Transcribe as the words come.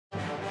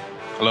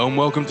Hello and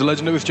welcome to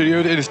Legendary Studio.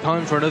 It is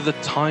time for another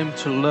Time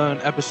to Learn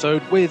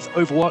episode with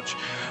Overwatch.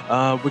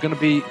 We're going to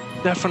be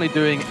definitely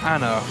doing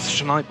Anna.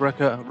 Snipe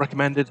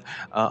recommended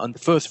on the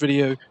first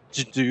video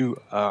to do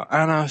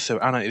Anna, so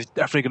Anna is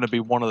definitely going to be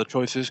one of the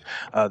choices.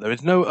 There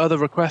is no other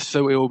request,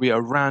 so it will be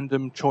a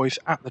random choice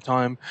at the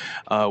time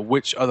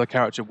which other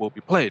character will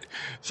be played.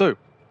 So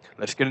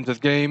let's get into the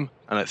game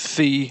and let's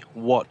see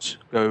what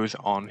goes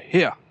on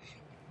here.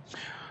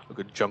 Look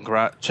at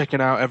Junkrat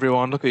checking out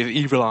everyone. Look at his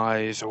evil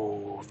eyes.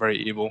 Oh, very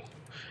evil.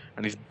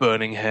 And his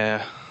burning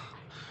hair.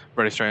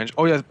 Very strange.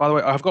 Oh, yes, by the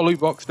way, I've got a loot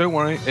box. Don't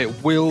worry.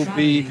 It will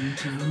be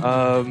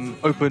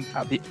open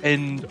at the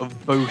end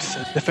of both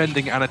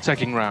defending and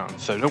attacking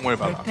rounds. So don't worry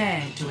about that.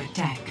 Prepare to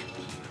attack.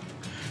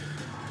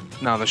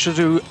 Now, they should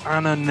do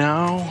Anna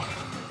now.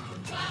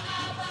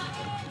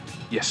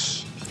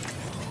 Yes.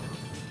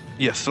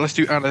 Yes, so let's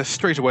do Anna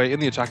straight away in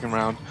the attacking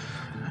round.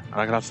 And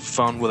I can have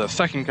fun with a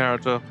second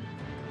character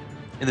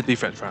in the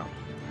defense round.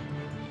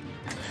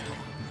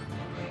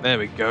 There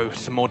we go,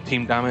 some more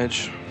team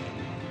damage.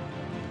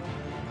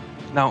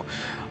 Now,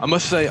 I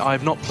must say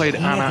I've not played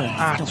Anna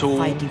at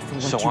all,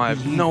 so I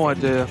have no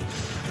idea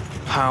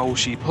how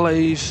she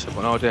plays. I've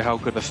got no idea how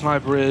good a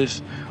sniper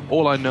is.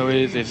 All I know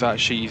is that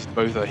she's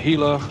both a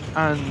healer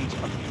and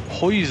a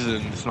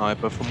poison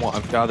sniper from what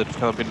I've gathered,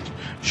 because I've been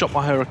shot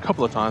by her a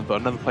couple of times, but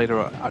I've never played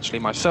her actually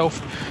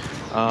myself.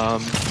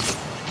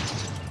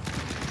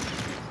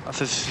 That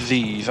says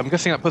Z's. I'm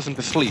guessing that puts him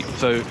to sleep,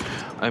 so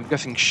I'm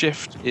guessing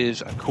Shift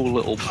is a cool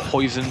little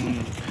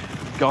poison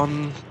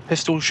gun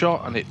pistol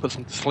shot, and it puts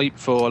him to sleep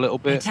for a little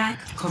bit.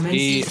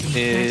 He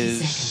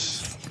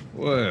is...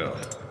 Well,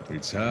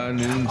 it's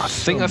happening. I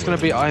think that's going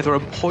to be either a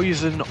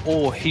poison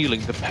or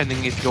healing,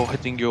 depending if you're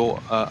hitting your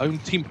own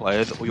team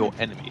players or your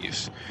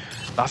enemies.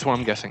 That's what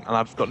I'm guessing, and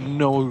I've got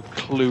no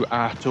clue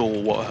at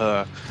all what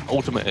her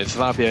ultimate is, so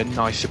that'll be a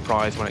nice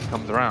surprise when it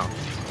comes around.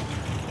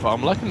 But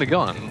I'm liking the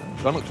gun.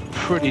 That looks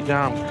pretty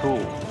damn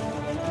cool.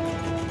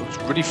 Looks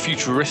really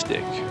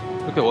futuristic.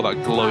 Look at all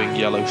that glowing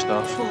yellow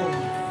stuff.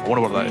 I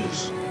wonder what that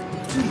is. 2,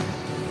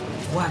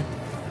 1.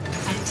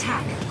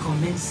 Attack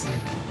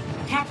commencing.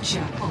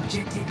 Capture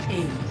objective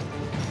A.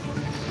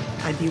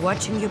 I'll be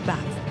watching your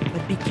back,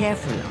 but be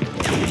careful.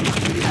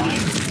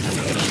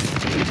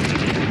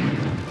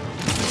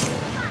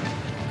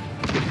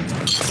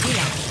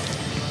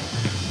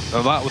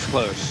 Oh, that was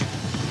close.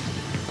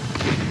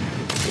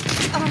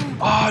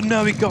 Oh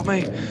no, he got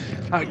me!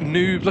 That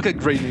noob, look at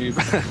Grey Noob.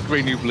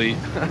 Grey Noob Lee.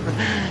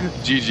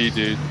 GG,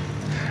 dude.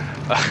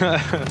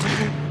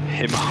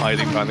 Him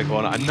hiding behind the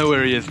corner. I know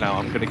where he is now.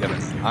 I'm gonna get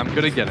him. I'm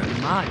gonna get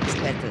him. Much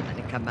better than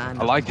a command.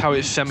 I like how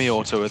it's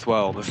semi-auto as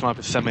well. The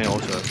sniper's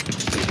semi-auto.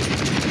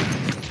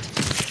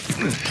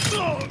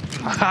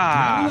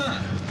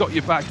 Ha! Got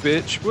your back,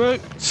 bitch.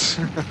 Worked.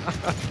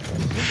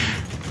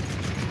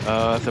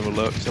 Let's have a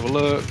look. Let's have a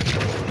look.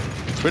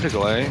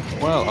 Critical, eh?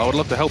 Well, I would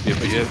love to help you,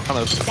 but you're kind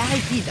of...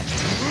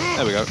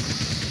 There we go.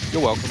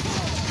 You're welcome.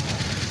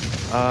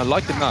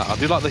 Liking that. I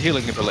do like the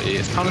healing ability.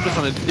 It's kind of just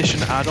an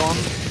addition add-on.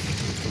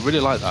 I really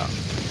like that.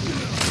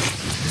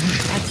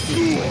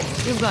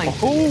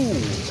 Oh,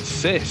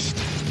 assist.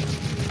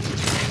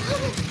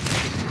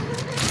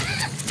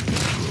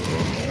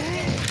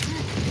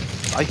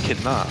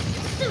 Liking that.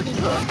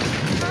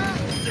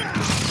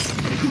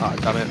 Ah,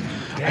 damn it.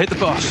 I hit the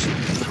boss.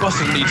 The boss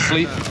doesn't need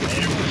sleep.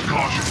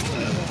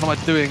 What am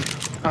I doing?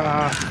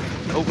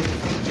 Oh.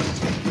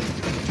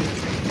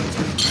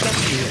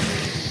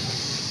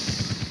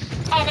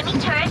 Enemy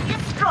turret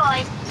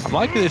destroyed. I'm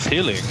liking this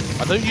healing.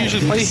 I don't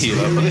usually play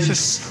healer, but this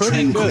is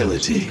pretty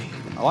good.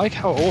 I like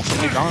how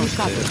awesomely balanced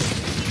it is.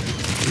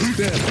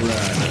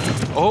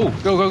 Oh,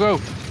 go, go, go.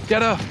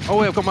 Get her. Oh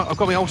wait, I've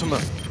got my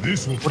ultimate.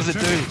 What does it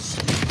do?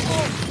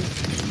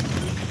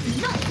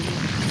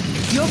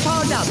 You're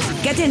powered up.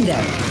 Get in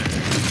there.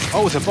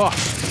 Oh, it's a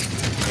boss.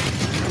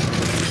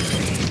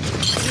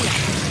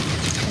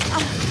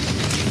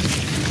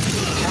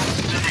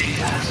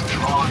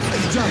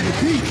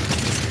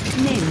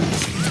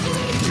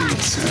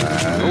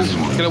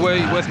 Oh, get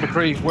away. Where's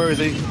McCree? Where is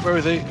he? Where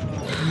is he?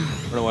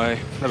 Run away.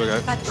 There we go.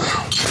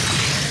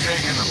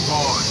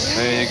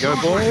 There you go,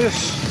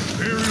 boys.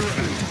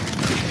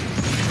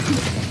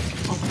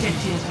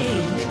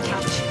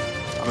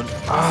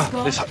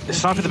 This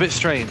sniper's a bit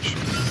strange.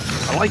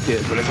 I like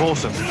it, but it's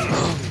awesome.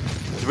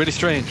 It's really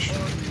strange.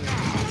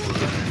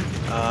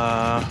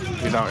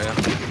 Who's out here?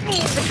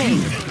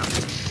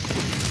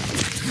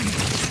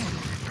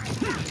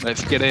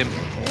 Let's get him.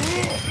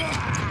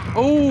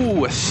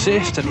 Oh,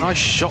 assist. A nice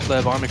shot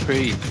there by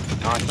McCree.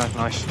 Nice, nice,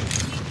 nice.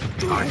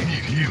 I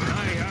need healing.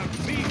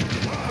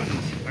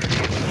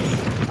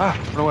 Ah,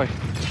 run away.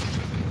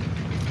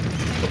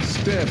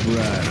 Step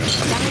right.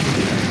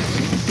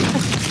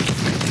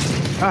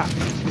 Ah.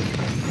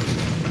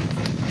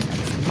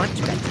 Much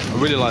better. I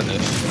really like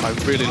this. I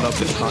really love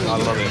this night. I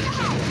love it.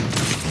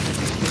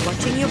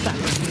 Watching your back.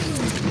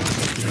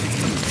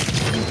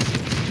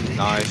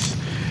 Nice.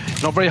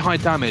 Not very high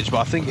damage, but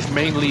I think it's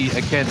mainly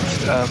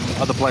against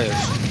other players.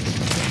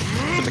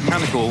 the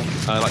mechanical,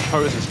 like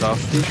turrets and stuff,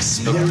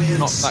 look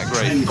not that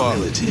great, but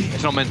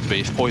it's not meant to be.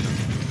 It's poison.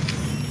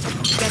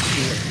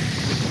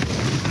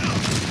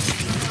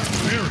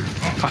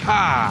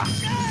 Haha!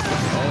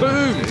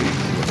 Boom!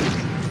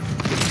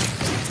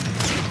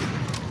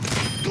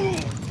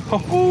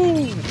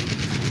 Oh!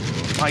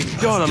 My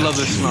God, I love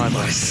this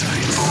sniper.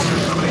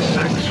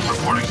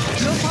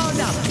 You're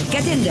powered up.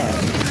 Get in there.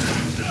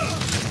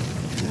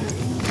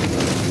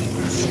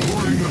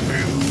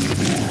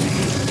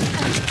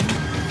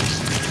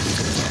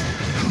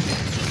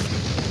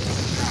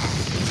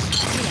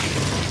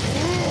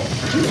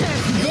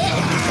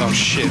 Oh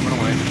shit, run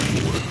away.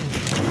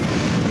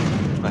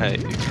 I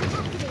hate you.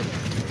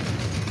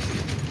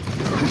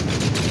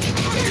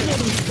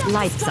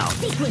 Lights out.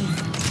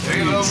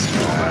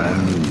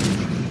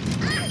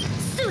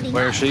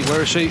 Where is she?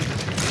 Where is she?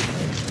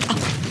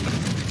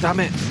 Damn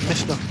it,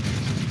 missed her.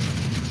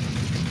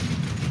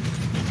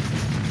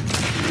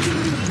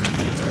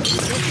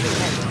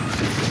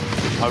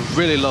 I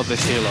really love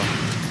this healer.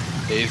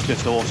 It is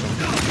just awesome.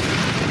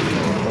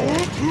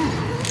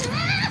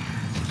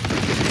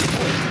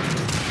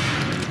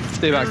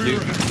 Stay back, you.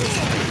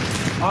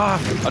 Ah,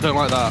 I don't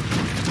like that.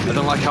 I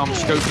don't like how I'm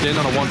scoped in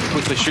and I want to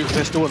quickly shoot a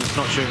pistol and it's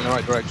not shooting in the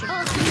right direction.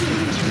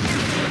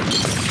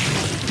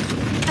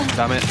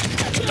 Damn it.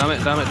 Damn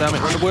it, damn it, damn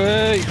it. Run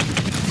away!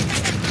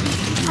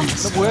 Run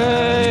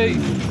away!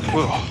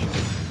 Whoa.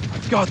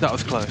 God, that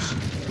was close.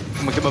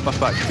 I'm gonna give my buff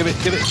back. Give it,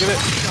 give it, give it.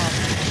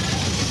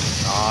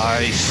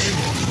 Nice.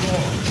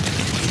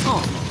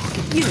 Oh,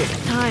 you look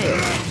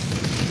tired.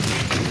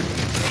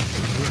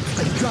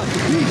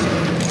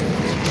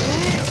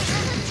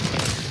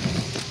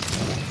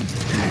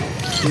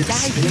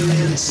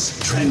 Experience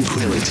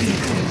tranquility.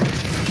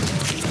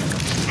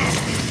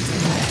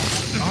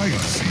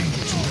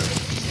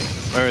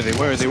 Where are they?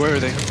 Where are they? Where are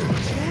they?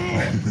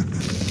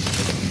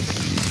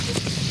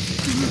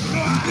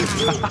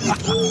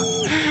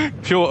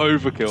 Pure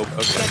overkill.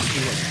 Okay.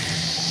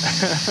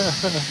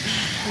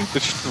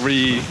 Just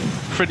 3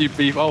 pretty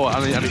beef. Oh,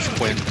 and he's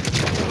twin.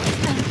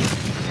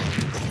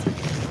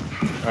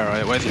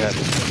 Alright, where's your head?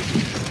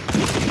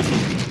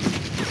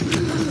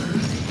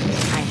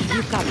 I have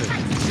you covered.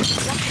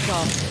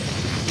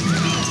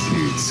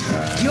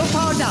 You're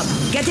powered up.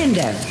 Get in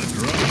there.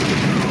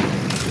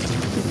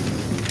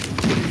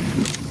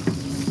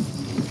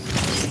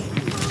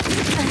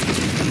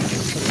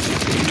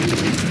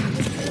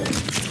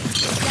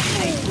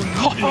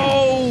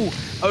 Oh!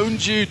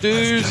 Owned you,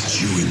 dude!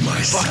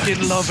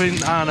 Fucking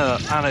loving Anna.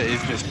 Anna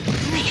is just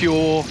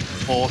pure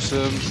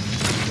awesome.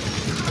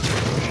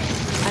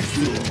 I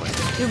see.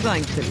 You're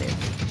going to live.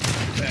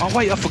 Oh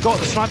wait, I forgot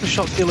the sniper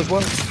shot skill as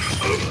well.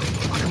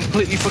 I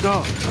completely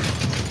forgot.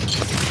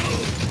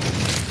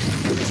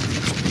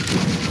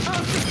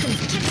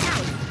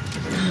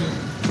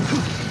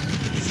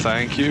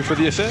 Thank you for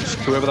the assist,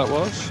 whoever that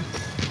was.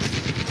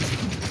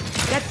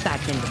 Get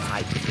back in the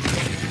fight.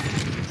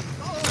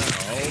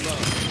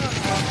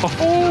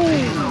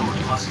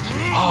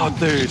 Oh,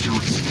 dude,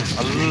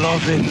 I'm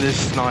loving this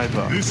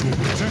sniper. I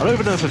don't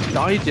even know if I've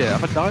died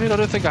yet. Have I died? I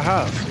don't think I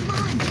have.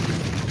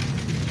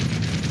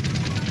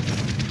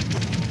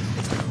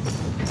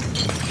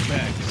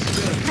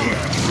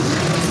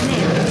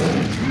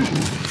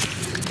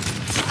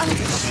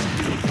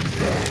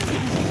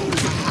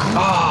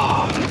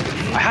 Ah,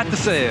 I had to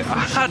say it. I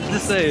had to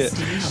say it.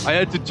 I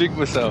had to jinx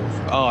myself.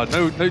 Oh,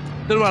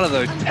 no matter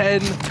though.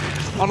 10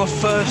 on a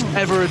first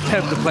ever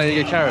attempt at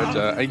playing a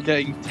character and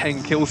getting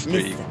 10 kill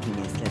streak.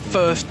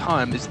 First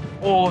time is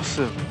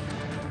awesome.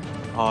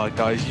 Oh,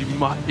 guys,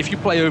 if you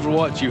play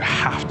Overwatch, you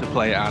have to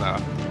play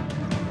Anna.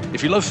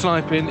 If you love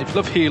sniping, if you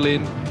love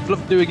healing, if you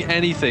love doing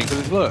anything,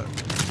 because look,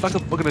 it's like a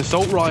fucking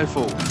assault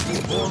rifle.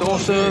 It's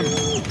awesome.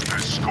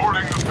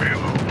 Escorting the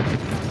payload.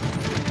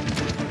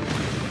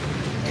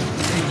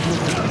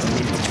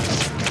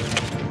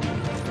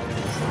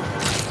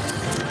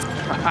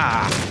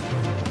 Haha.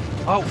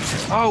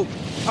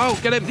 Oh,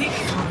 get him.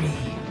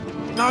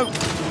 No.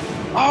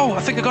 Oh,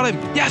 I think I got him.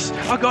 Yes,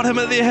 I got him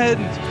at the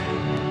end.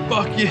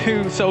 Fuck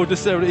you, Soldier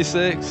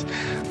 76.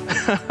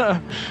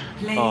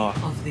 Play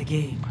of the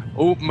game.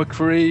 Oh,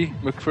 McCree,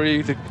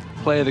 the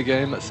player of the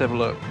game. Let's have a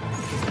look.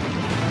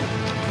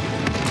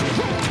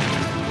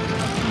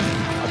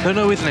 I don't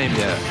know his name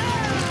yet.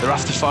 The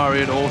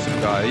Rastafarian awesome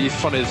guy. He's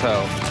funny as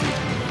hell.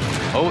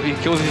 Oh, he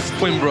kills his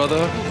twin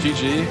brother.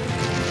 GG.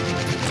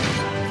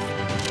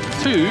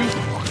 2?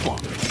 Oh, come on.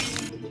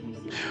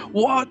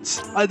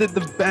 What? I did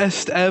the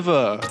best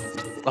ever.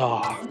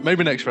 Oh,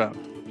 maybe next round.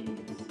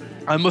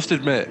 I must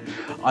admit,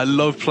 I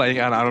love playing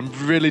Anna, and I'm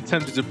really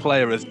tempted to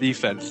play her as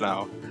defense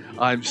now.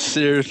 I'm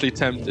seriously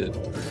tempted.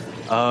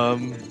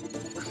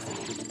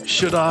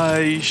 Should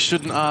I?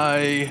 Shouldn't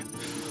I?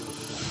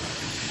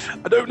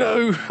 I don't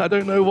know. I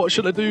don't know. What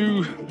should I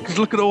do? Because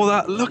look at all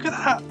that. Look at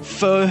that.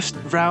 First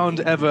round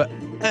ever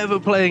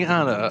playing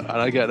Anna, and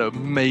I get an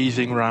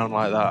amazing round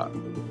like that.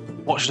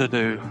 What should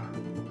I do?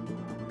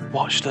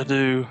 What should I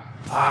do?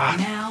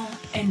 Now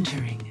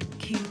entering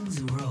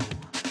King's Row.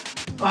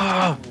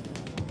 I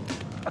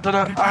don't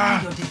know.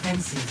 Prepare your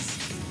defenses.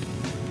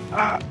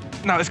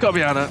 No, it's gotta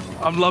be Anna.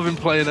 I'm loving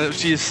playing her.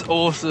 She's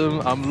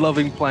awesome. I'm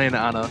loving playing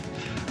Anna.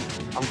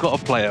 I've got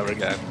to play her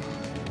again.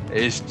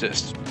 It's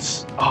just,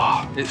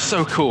 it's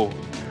so cool.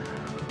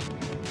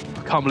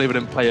 I can't believe I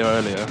didn't play her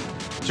earlier.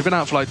 She's been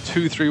out for like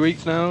 2-3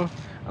 weeks now,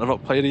 and I've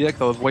not played her yet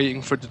because I was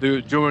waiting for it to do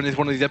it during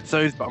one of these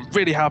episodes, but I'm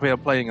really happy I'm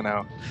playing her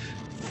now.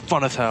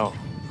 Fun as hell.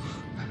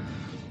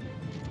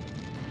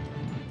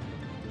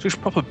 She's a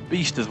proper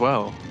beast as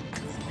well.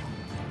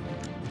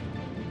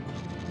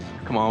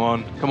 Come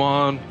on, come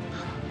on.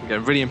 I'm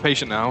getting really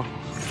impatient now.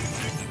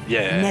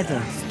 Yeah.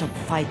 Never stop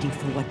fighting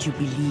for what you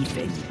believe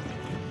in.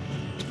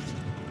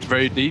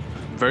 Very deep,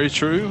 very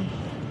true.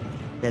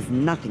 There's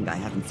nothing I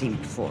haven't seen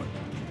before.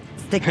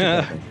 Stick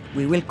together.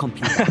 We will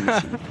complete our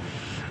mission.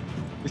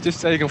 He's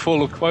just taking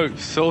full of quotes.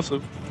 It's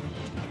awesome.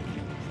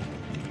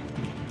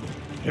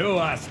 You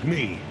ask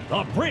me.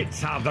 The Brits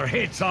have their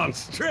hits on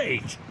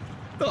straight.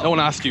 No one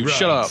asked you.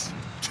 Shut up.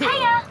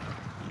 Hiya!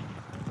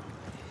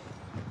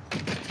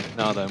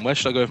 Now then, where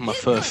should I go for my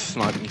first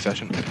sniping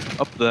session?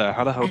 Up there.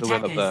 How the hell do we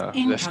get up there? Are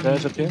there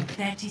stairs up here?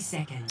 30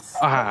 seconds.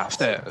 Ah,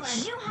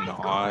 stairs.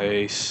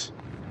 Nice.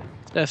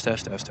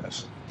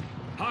 Stairs.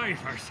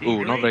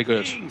 Ooh, not very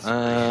good.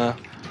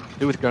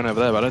 Do with going over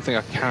there, but I don't think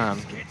I can.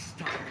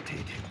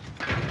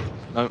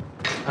 No.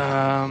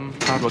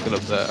 How do I get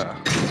up there?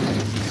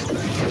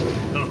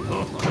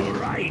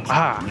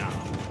 Ah!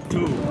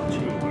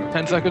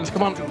 10 seconds,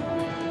 come on!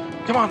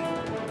 Come on!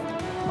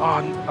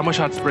 Oh, I wish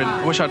I had sprint.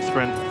 I wish I had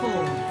sprint.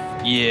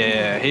 4,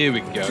 Yeah, here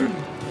we go. 2,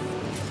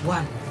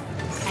 1.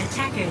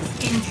 Attackers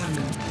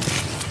incoming.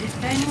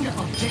 Defend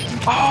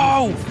objective.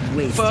 Oh!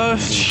 Waste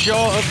First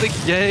shot of the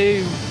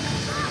game!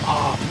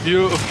 Oh,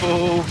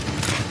 beautiful!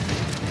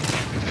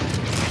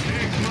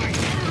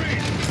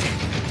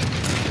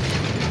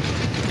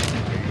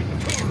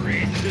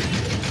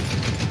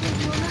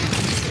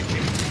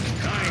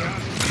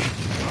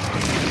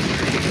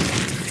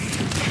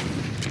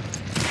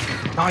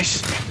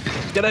 Nice!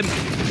 Get him!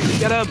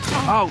 Get him!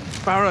 Oh,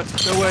 Barrett,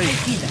 go away!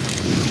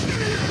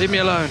 Leave me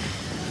alone!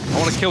 I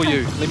want to kill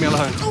you. Leave me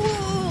alone.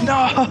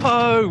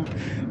 No!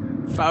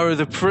 Farah's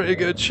a pretty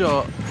good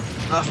shot.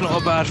 That's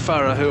not a bad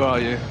Farah. Who are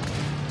you?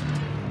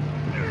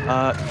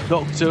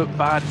 Dr.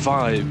 Bad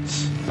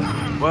Vibes.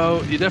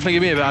 Well, you definitely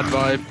give me a bad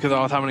vibe because I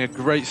was having a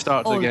great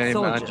start to the game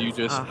and you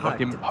just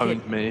fucking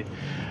pwned me.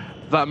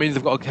 That means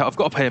I've got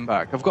to pay him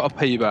back. I've got to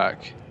pay you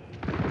back.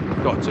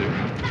 Got to.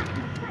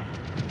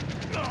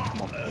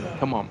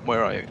 Come on,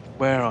 where are you?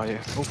 Where are you?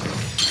 Oh.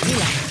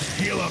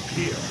 Heal up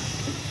here.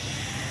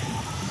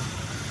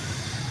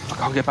 I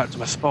can't get back to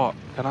my spot,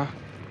 can I?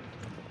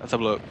 Let's have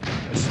a look.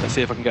 Let's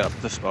see if I can get up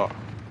to this spot.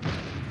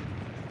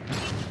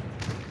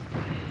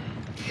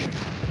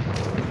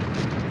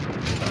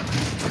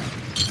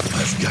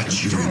 I've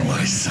got you in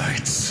my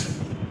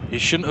sights. You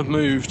shouldn't have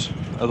moved,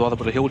 otherwise I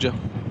would have healed you.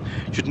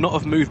 You should not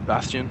have moved,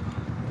 Bastion.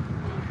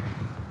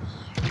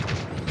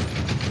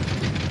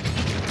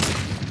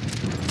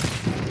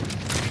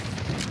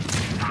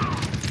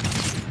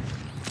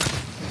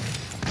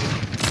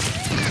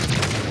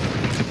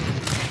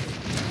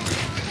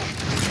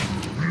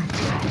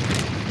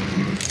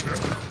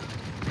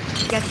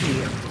 Get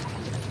here.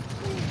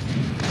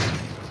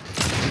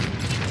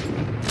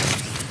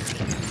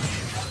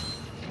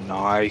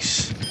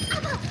 Nice.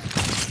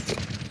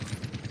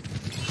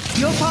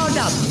 You're powered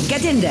up.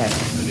 Get in there.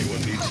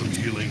 Anyone need some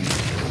healing?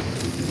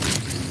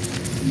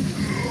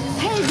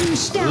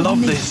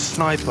 Love this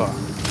sniper.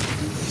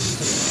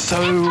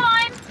 So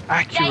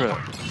accurate.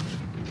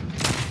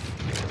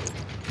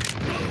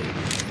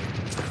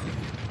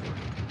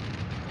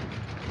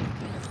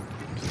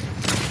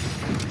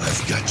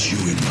 I've got you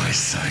in my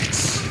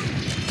sights.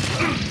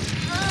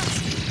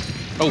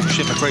 Oh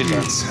shit, my crazy.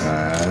 It's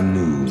high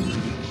noon.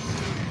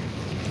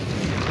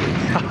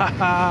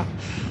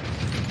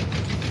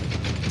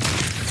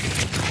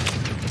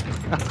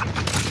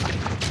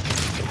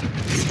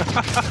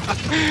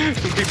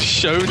 Big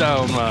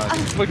showdown, man.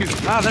 Look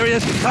at, there he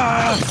is.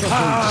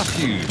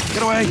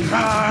 Get away.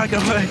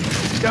 Get away.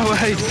 Get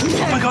away.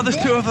 Oh my god, there's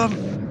two of them.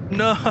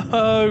 No.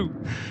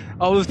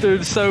 I was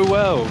doing so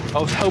well. I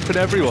was helping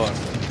everyone.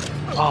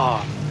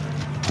 I'm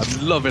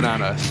loving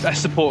Anna.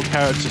 Best support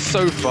character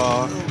so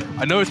far.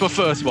 I know it's my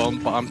first one,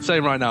 but I'm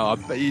saying right now, I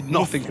bet you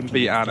nothing can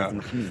beat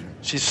Anna.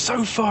 She's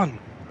so fun.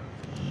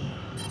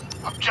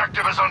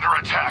 Objective is under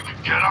attack.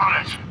 Get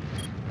on it.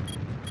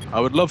 I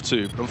would love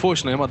to, but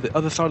unfortunately I'm at the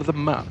other side of the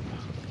map.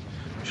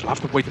 She'll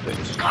have to wait a bit.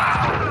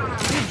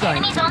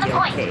 Enemies on the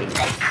point.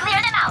 Let's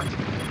clear them out.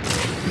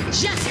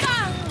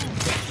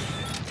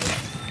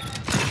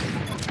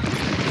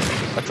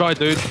 I tried,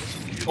 dude.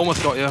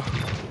 Almost got you.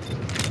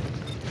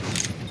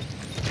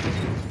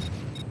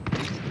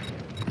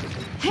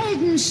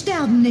 Helden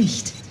sterben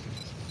nicht.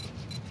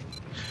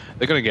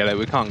 They're gonna get it.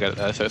 We can't get it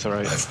there, so it's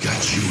alright. I've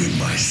got you in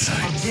my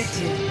sights.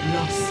 Objective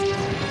lost.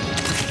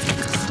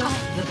 Stop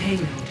the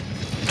payload.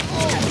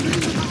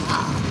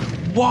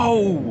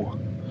 Whoa!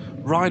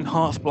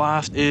 Reinhardt's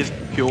blast is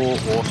pure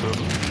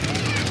awesome.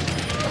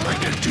 I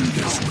can do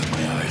this with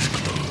my eyes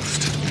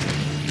closed.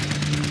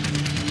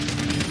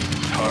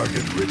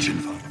 Target rich in.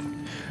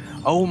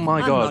 Oh my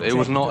I'm god, not it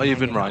was ready not for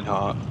even any-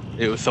 Reinhardt.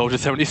 It was Soldier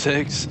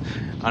 76,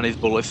 and his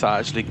bullets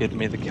actually gave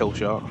me the kill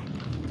shot.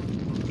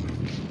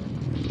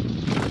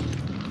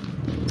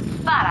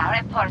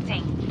 Para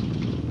reporting.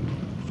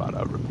 Fat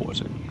out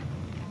reporting.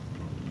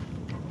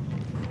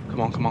 Come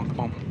on, come on, come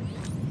on.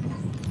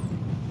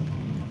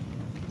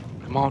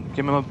 Come on,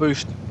 give me my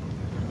boost.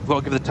 I've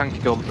got to give the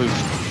tanky girl the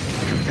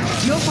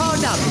boost. You're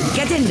powered up.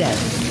 Get in there.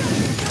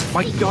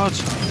 My god!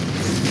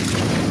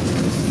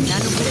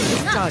 Nano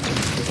boost charging.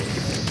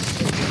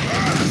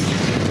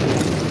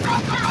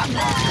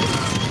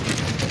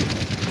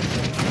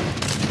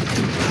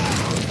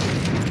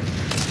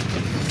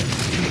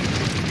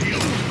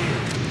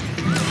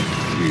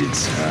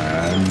 It's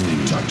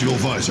time. Tactical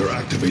visor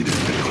activated.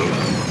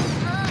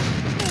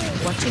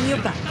 Watching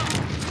your back.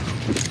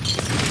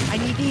 I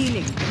need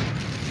healing.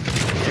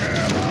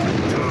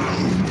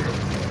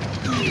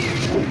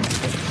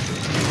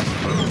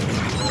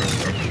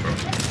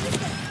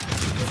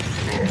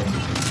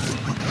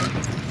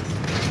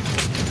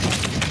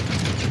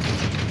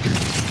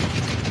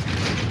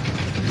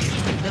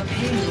 The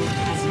payload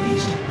has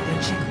reached the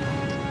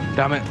checkpoint.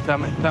 Damn it,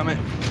 damn it, damn it.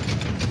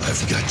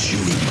 I've got you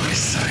in my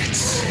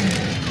sights.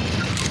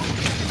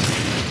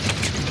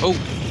 Oh,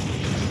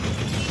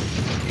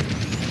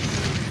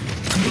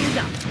 Heal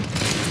up.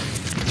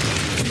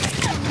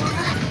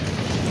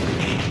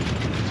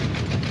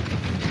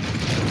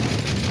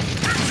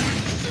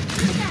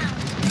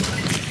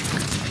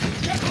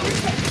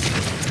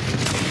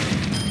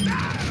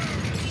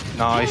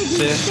 nice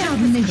Helden sis.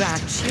 sterben nicht.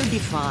 Scratch, you'll be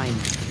fine.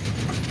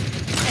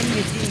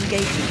 Enemy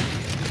engaging.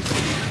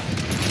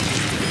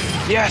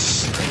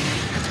 Yes!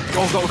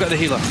 Go get the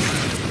healer.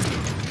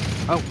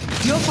 Oh,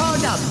 You're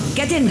powered up.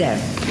 Get in there.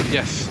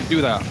 yes,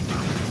 do that.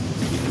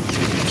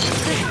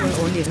 This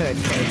will only hurt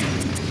Fred.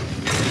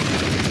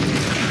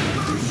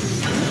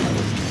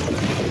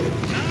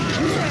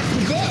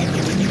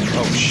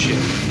 Oh shit.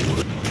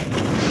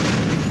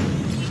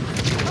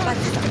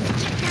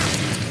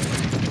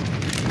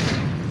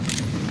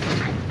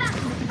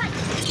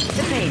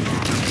 The pain.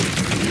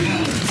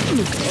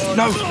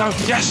 No, no,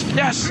 yes,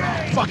 yes!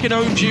 Fucking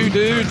owned you,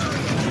 dude!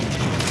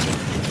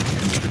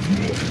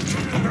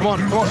 Come on,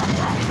 come on.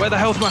 Where the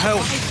hell's my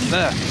health?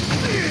 There.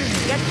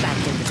 Get back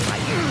in the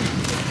fight.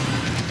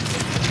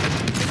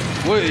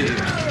 Wait.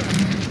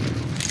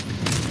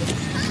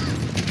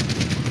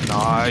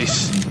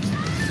 Nice.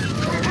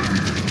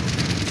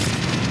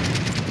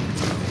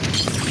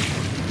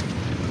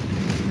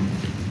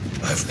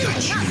 I've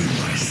got you in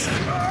my sights.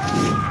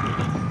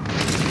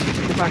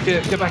 Get back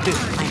here, get back here. I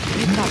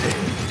keep covered.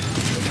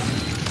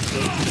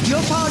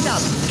 You're powered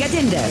up. Get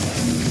in there.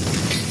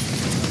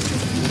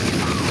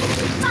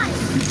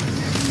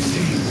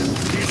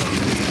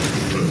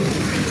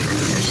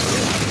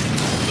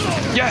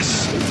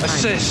 Yes!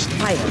 Assist!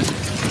 Fire.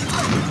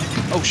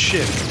 Oh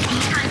shit.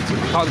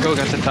 Can't go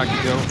against the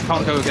tanky girl.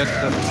 Can't go against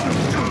the...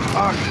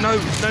 Ah, no,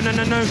 no, no,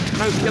 no, no,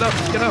 no, get up,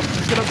 get up,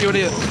 get up, you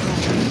idiot.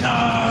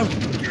 No!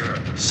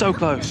 So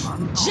close.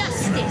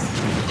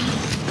 Justice.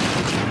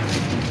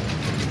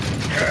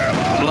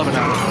 I'm loving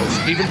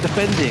how even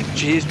defending,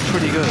 she is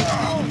pretty good.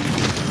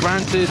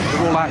 Granted,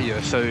 they're all at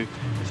you, so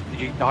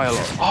you die a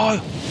lot.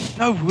 Oh,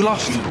 no, we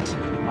lost.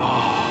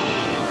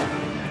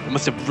 Oh, they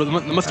must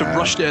have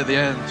rushed it at the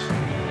end.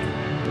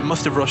 They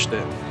must have rushed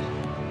it.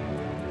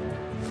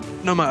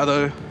 No matter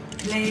though,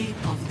 Play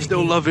of the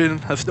still game.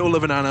 I'm still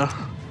loving Anna.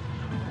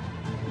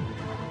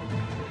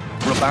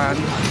 Raban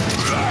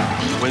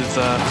with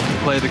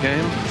play the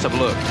game. Let's have a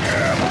look.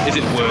 Is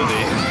it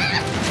worthy?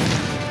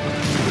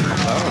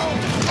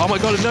 Oh my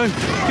god, no!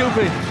 Kill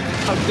me!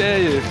 How dare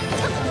you!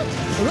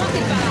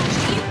 Rocket barrage.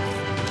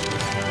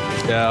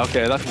 Yeah,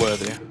 okay, that's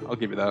worthy. I'll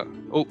give you that.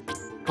 Oh,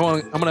 come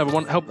on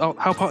everyone, help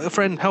out the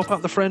friend, help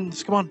out the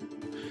friends, come on.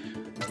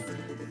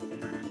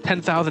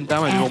 10,000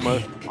 damage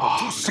almost.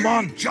 Oh, come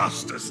on,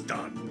 Justice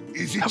done.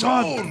 Is its come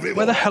on. own Where the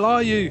reward. hell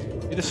are you?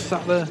 You just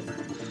sat there.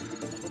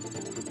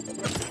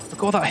 Look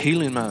at all that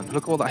healing, man.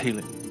 Look at all that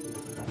healing.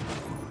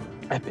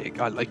 Epic,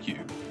 I like you.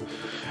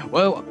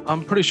 Well,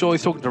 I'm pretty sure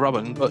he's talking to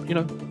Robin, but you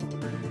know,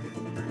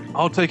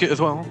 I'll take it as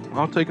well.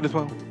 I'll take it as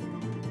well.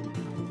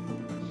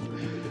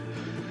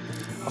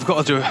 I've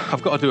got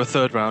to do a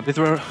third round. Is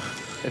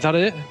that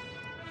it?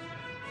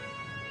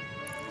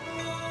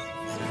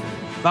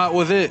 That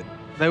was it.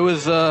 There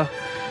was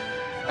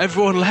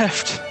everyone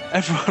left.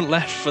 Everyone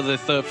left for the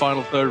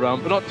final third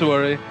round, but not to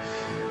worry.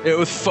 It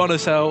was fun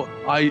as hell.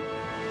 I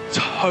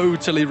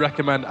totally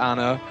recommend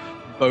Anna,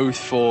 both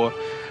for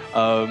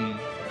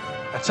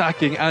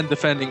attacking and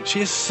defending.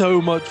 She is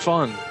so much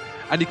fun,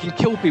 and you can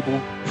kill people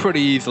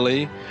pretty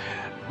easily.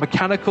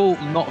 Mechanical,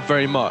 not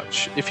very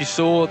much. If you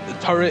saw the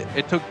turret,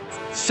 it took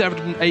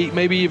 7, 8,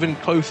 maybe even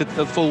closer to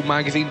the full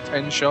magazine,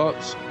 10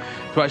 shots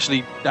to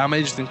actually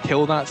damage and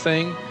kill that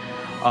thing.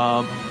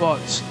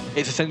 But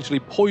it's essentially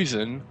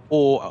poison,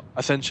 or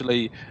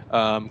essentially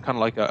kind of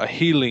like a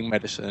healing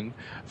medicine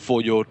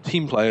for your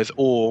team players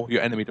or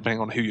your enemy, depending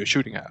on who you're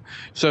shooting at.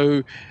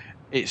 So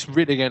it's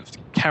really against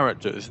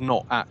characters,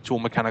 not actual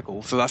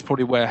mechanical. So that's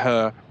probably where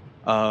her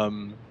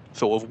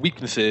sort of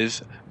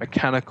weaknesses,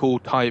 mechanical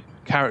type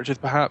characters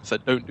perhaps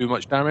that don't do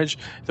much damage.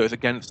 So it's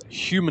against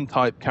human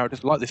type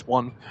characters like this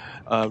one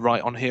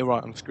right on here,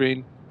 right on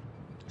screen.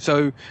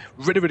 So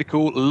really, really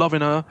cool,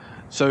 loving her.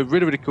 So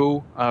really, really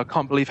cool.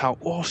 Can't believe how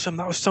awesome,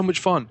 that was so much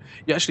fun.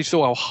 You actually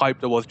saw how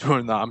hyped I was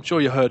during that. I'm sure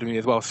you heard me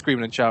as well,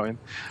 screaming and shouting.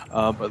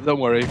 But don't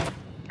worry,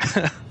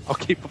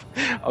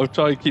 I'll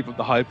try and keep up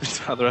the hype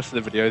throughout the rest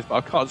of the videos, but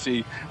I can't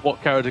see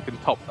what character can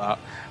top that.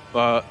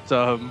 But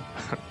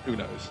who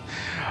knows?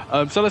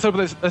 So let's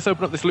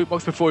open up this loot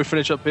box before we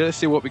finish up here. Let's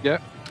see what we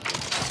get.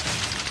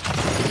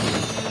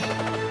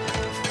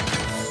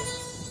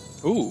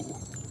 Ooh,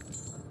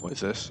 what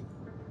is this?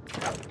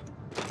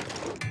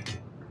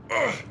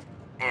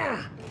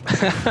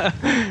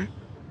 I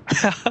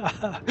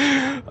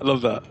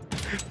love that.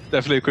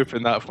 Definitely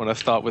equipping that when I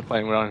start with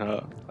playing around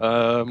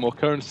her. More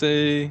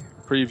currency,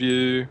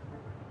 preview,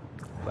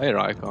 player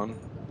icon.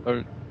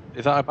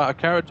 Is that about a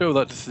character or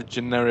that's just a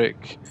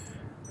generic?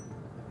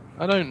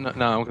 I don't know.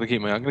 No, I'm gonna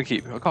keep. I can't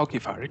keep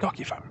Farrah. Gotta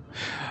keep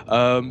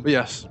Farrah. But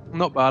yes,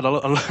 not bad.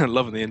 I'm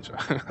loving the intro.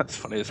 That's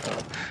funny as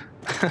hell.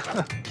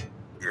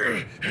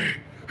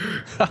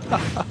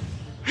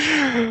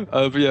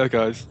 But yeah,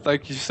 guys,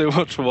 thank you so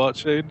much for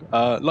watching.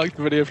 Like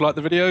the video if you like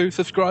the video,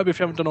 subscribe if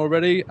you haven't done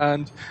already,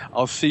 and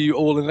I'll see you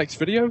all in the next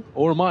video,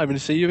 or I might even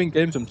see you in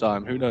game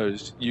sometime. Who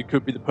knows? You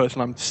could be the person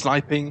I'm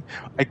sniping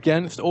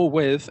against or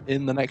with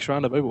in the next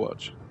round of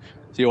Overwatch.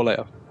 See you all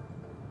later.